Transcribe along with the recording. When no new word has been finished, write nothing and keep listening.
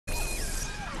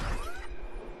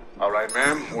All right,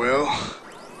 ma'am. Well,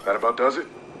 that about does it.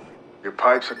 Your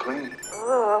pipes are clean.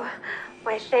 Oh,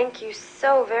 why, thank you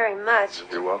so very much.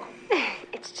 You're welcome.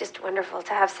 It's just wonderful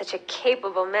to have such a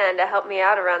capable man to help me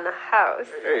out around the house.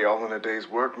 Hey, all in a day's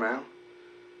work, ma'am.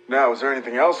 Now, is there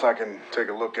anything else I can take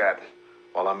a look at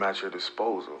while I'm at your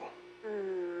disposal?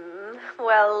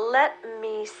 Well, let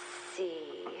me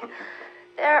see.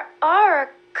 There are a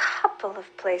couple of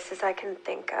places I can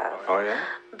think of. Oh, yeah?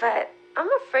 But I'm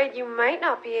afraid you might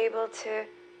not be able to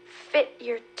fit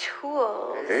your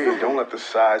tools. Hey, don't let the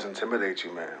size intimidate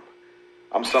you, ma'am.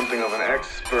 I'm something of an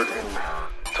expert in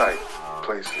tight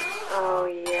places. Oh,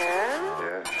 yeah?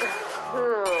 Yeah.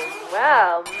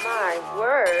 Well, my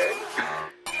word.